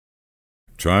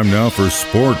Time now for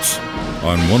sports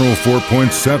on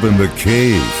 104.7 The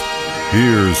Cave.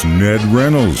 Here's Ned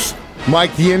Reynolds.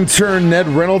 Mike, the intern, Ned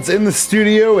Reynolds in the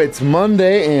studio. It's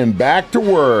Monday and back to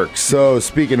work. So,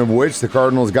 speaking of which, the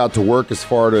Cardinals got to work as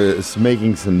far as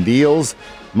making some deals.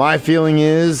 My feeling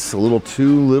is a little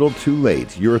too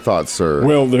late. Your thoughts, sir?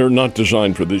 Well, they're not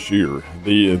designed for this year.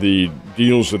 The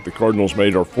deals that the Cardinals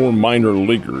made are for minor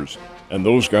leaguers, and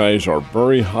those guys are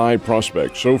very high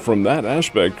prospects. So from that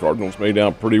aspect, Cardinals made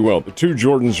out pretty well. The two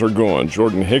Jordans are gone,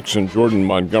 Jordan Hicks and Jordan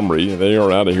Montgomery. They are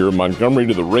out of here. Montgomery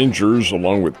to the Rangers,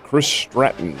 along with Chris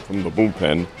Stratton from the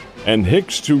bullpen, and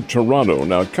Hicks to Toronto.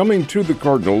 Now, coming to the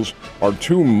Cardinals are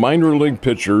two minor league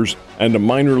pitchers and a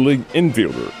minor league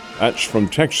infielder. That's from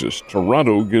Texas.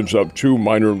 Toronto gives up two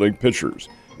minor league pitchers.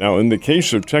 Now, in the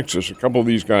case of Texas, a couple of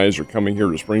these guys are coming here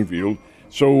to Springfield.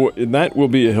 So that will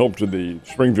be a help to the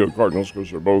Springfield Cardinals because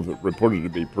they're both reported to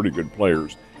be pretty good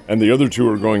players. And the other two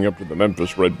are going up to the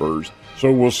Memphis Redbirds.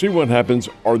 So we'll see what happens.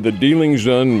 Are the dealings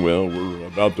done? Well, we're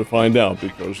about to find out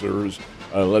because there is,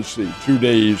 2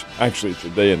 days. Actually, it's a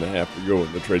day and a half to go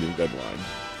in the trading deadline.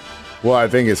 Well, I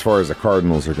think as far as the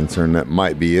Cardinals are concerned, that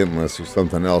might be it unless there's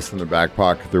something else in the back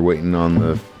pocket they're waiting on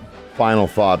the final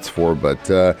thoughts for.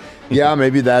 But, yeah,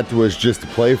 maybe that was just a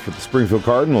play for the Springfield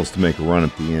Cardinals to make a run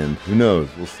at the end. Who knows?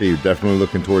 We'll see. Definitely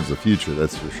looking towards the future,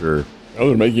 that's for sure. Well,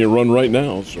 they're making a run right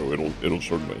now, so it'll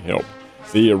certainly help.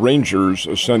 The Rangers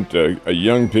sent a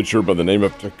young pitcher by the name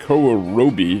of Takoa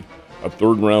Roby, a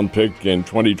third-round pick in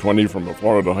 2020 from a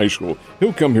Florida high school.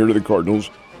 He'll come here to the Cardinals.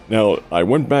 Now, I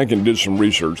went back and did some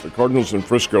research. The Cardinals in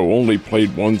Frisco only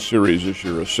played one series this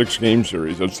year, a 6-game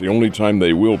series. That's the only time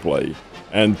they will play.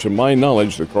 And to my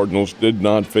knowledge, the Cardinals did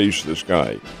not face this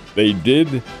guy. They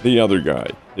did the other guy.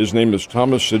 His name is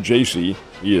Thomas Sajaci.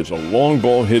 He is a long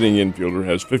ball hitting infielder,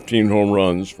 has 15 home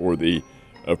runs for the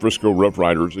Frisco Rough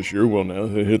Riders this year. Well, now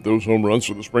they hit those home runs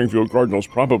for the Springfield Cardinals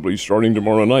probably starting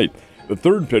tomorrow night. The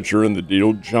third pitcher in the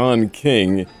deal, John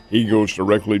King, he goes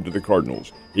directly to the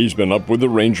Cardinals. He's been up with the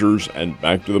Rangers and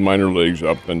back to the minor leagues,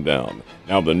 up and down.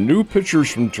 Now, the new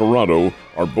pitchers from Toronto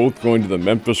are both going to the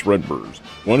Memphis Redbirds.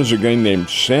 One is a guy named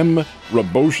Sam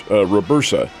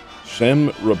Rabursa,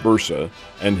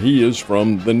 and he is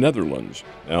from the Netherlands.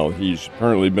 Now, he's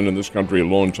apparently been in this country a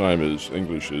long time. His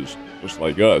English is just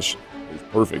like us. It's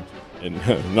perfect. And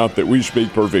not that we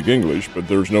speak perfect English, but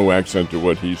there's no accent to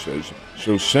what he says.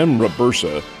 So Sam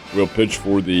Rabursa will pitch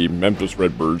for the Memphis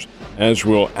Redbirds, as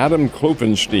will Adam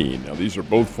Klopfenstein. Now, these are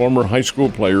both former high school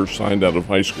players signed out of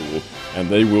high school, and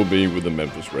they will be with the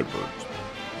Memphis Redbirds.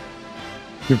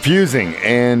 Confusing,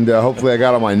 and hopefully I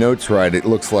got all my notes right. It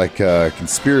looks like a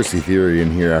conspiracy theory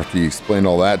in here after you explained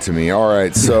all that to me. All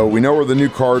right, so we know where the new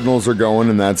Cardinals are going,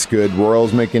 and that's good.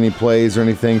 Royals make any plays or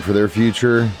anything for their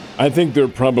future? I think there are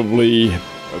probably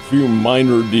a few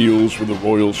minor deals for the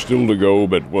Royals still to go,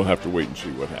 but we'll have to wait and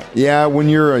see what happens. Yeah, when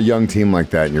you're a young team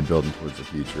like that and you're building towards the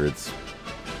future, it's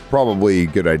probably a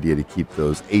good idea to keep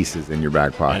those aces in your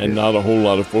back pocket. And not a whole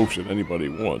lot of folks that anybody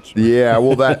wants. Yeah,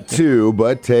 well, that too,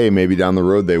 but hey, maybe down the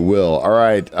road they will. All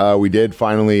right, we did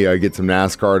finally get some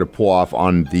NASCAR to pull off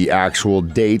on the actual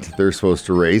date they're supposed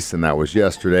to race, and that was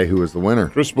yesterday. Who was the winner?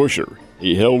 Chris Buescher.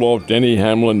 He held off Denny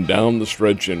Hamlin down the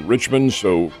stretch in Richmond,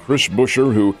 so Chris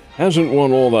Buescher, who hasn't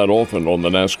won all that often on the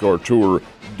NASCAR Tour,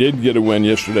 did get a win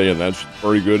yesterday, and that's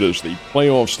very good as the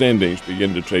playoff standings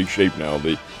begin to take shape now.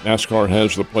 The NASCAR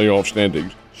has the playoff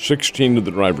standings. 16 of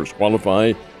the drivers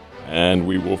qualify, and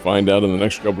we will find out in the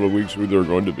next couple of weeks who they're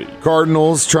going to be.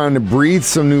 Cardinals trying to breathe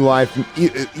some new life,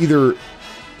 either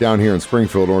down here in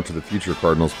Springfield or to the future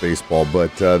Cardinals baseball,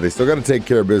 but they still got to take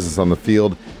care of business on the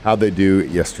field. How'd they do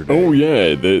yesterday? Oh,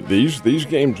 yeah. These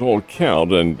games all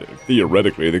count, and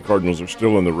theoretically, the Cardinals are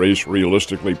still in the race.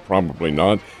 Realistically, probably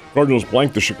not. Cardinals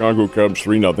blanked the Chicago Cubs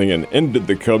 3-0 and ended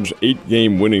the Cubs'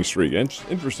 8-game winning streak. That's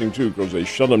interesting, too, because they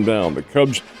shut them down. The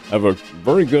Cubs have a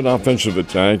very good offensive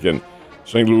attack, and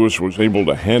St. Louis was able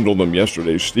to handle them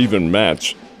yesterday. Steven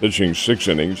Matz pitching 6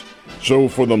 innings. So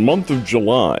for the month of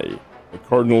July, the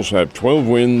Cardinals have 12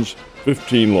 wins,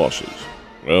 15 losses.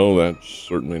 Well, that's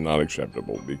certainly not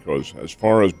acceptable because as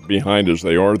far as behind as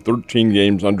they are, 13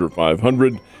 games under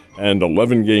 500 and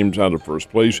 11 games out of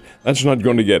first place, that's not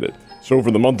going to get it. So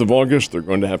for the month of August, they're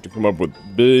going to have to come up with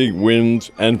big wins,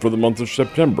 and for the month of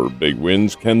September, big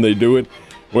wins. Can they do it?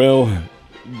 Well,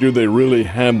 do they really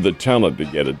have the talent to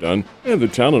get it done? They have the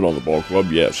talent on the ball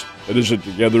club, yes. But is it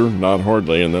together? Not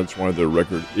hardly, and that's why their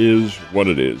record is what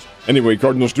it is. Anyway,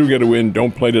 Cardinals do get a win.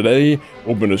 Don't play today.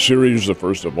 Open a series the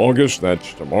 1st of August.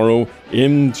 That's tomorrow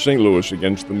in St. Louis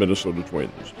against the Minnesota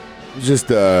Twins.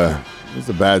 It was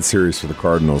a bad series for the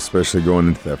Cardinals, especially going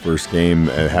into that first game,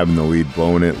 having the lead,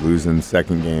 blowing it, losing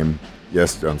second game.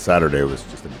 on Saturday was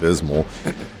just abysmal.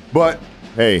 But,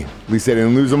 hey, at least they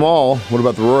didn't lose them all. What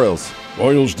about the Royals?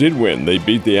 Royals did win. They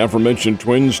beat the aforementioned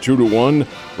Twins 2-1.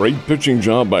 Great pitching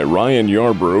job by Ryan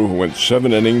Yarbrough, who went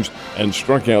 7 innings and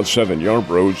struck out 7.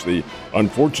 Yarbrough's the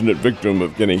unfortunate victim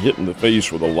of getting hit in the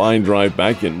face with a line drive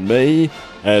back in May.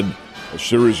 Had a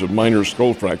series of minor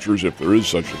skull fractures, if there is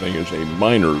such a thing as a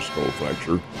minor skull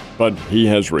fracture. But he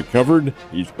has recovered.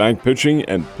 He's back pitching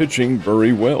and pitching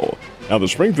very well. Now, the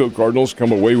Springfield Cardinals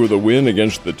come away with a win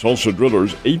against the Tulsa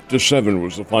Drillers. 8-7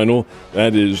 was the final.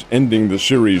 That is ending the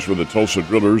series with the Tulsa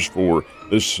Drillers for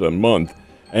this month.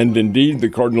 And indeed, the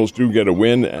Cardinals do get a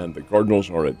win, and the Cardinals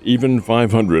are at even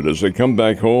 500 as they come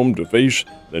back home to face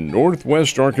the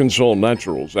Northwest Arkansas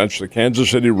Naturals. That's the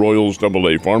Kansas City Royals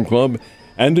AA Farm Club,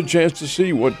 and a chance to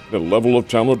see what the level of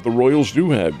talent the Royals do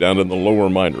have down in the lower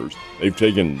minors. They've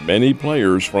taken many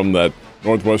players from that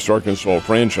Northwest Arkansas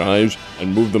franchise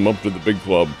and moved them up to the big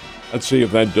club. Let's see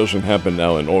if that doesn't happen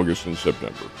now in August and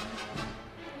September.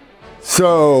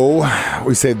 So,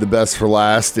 we saved the best for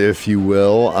last, if you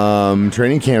will.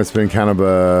 Training camp's been kind of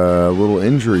a little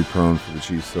injury-prone for the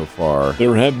Chiefs so far.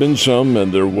 There have been some,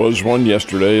 and there was one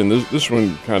yesterday, and this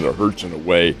one kind of hurts in a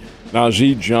way.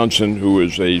 Najee Johnson, who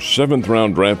is a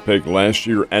 7th-round draft pick last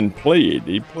year and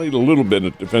he played a little bit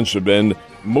at defensive end,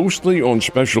 mostly on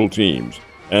special teams.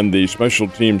 And the special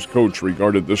teams coach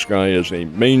regarded this guy as a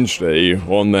mainstay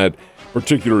on that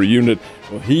particular unit.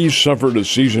 Well, he suffered a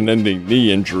season-ending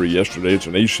knee injury yesterday. It's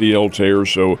an ACL tear,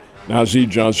 so Najee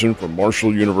Johnson from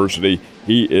Marshall University,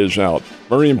 he is out.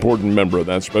 Very important member of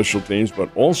that special teams,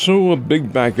 but also a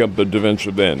big backup at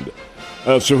defensive end.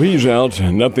 So he's out.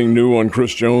 Nothing new on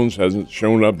Chris Jones. Hasn't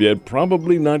shown up yet.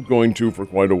 Probably not going to for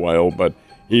quite a while, but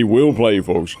he will play,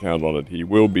 folks. Count on it. He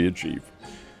will be a Chief.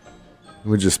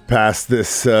 We just passed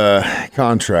this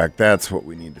contract. That's what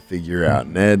we need to figure out,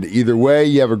 Ned. Either way,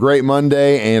 you have a great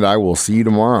Monday, and I will see you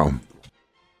tomorrow.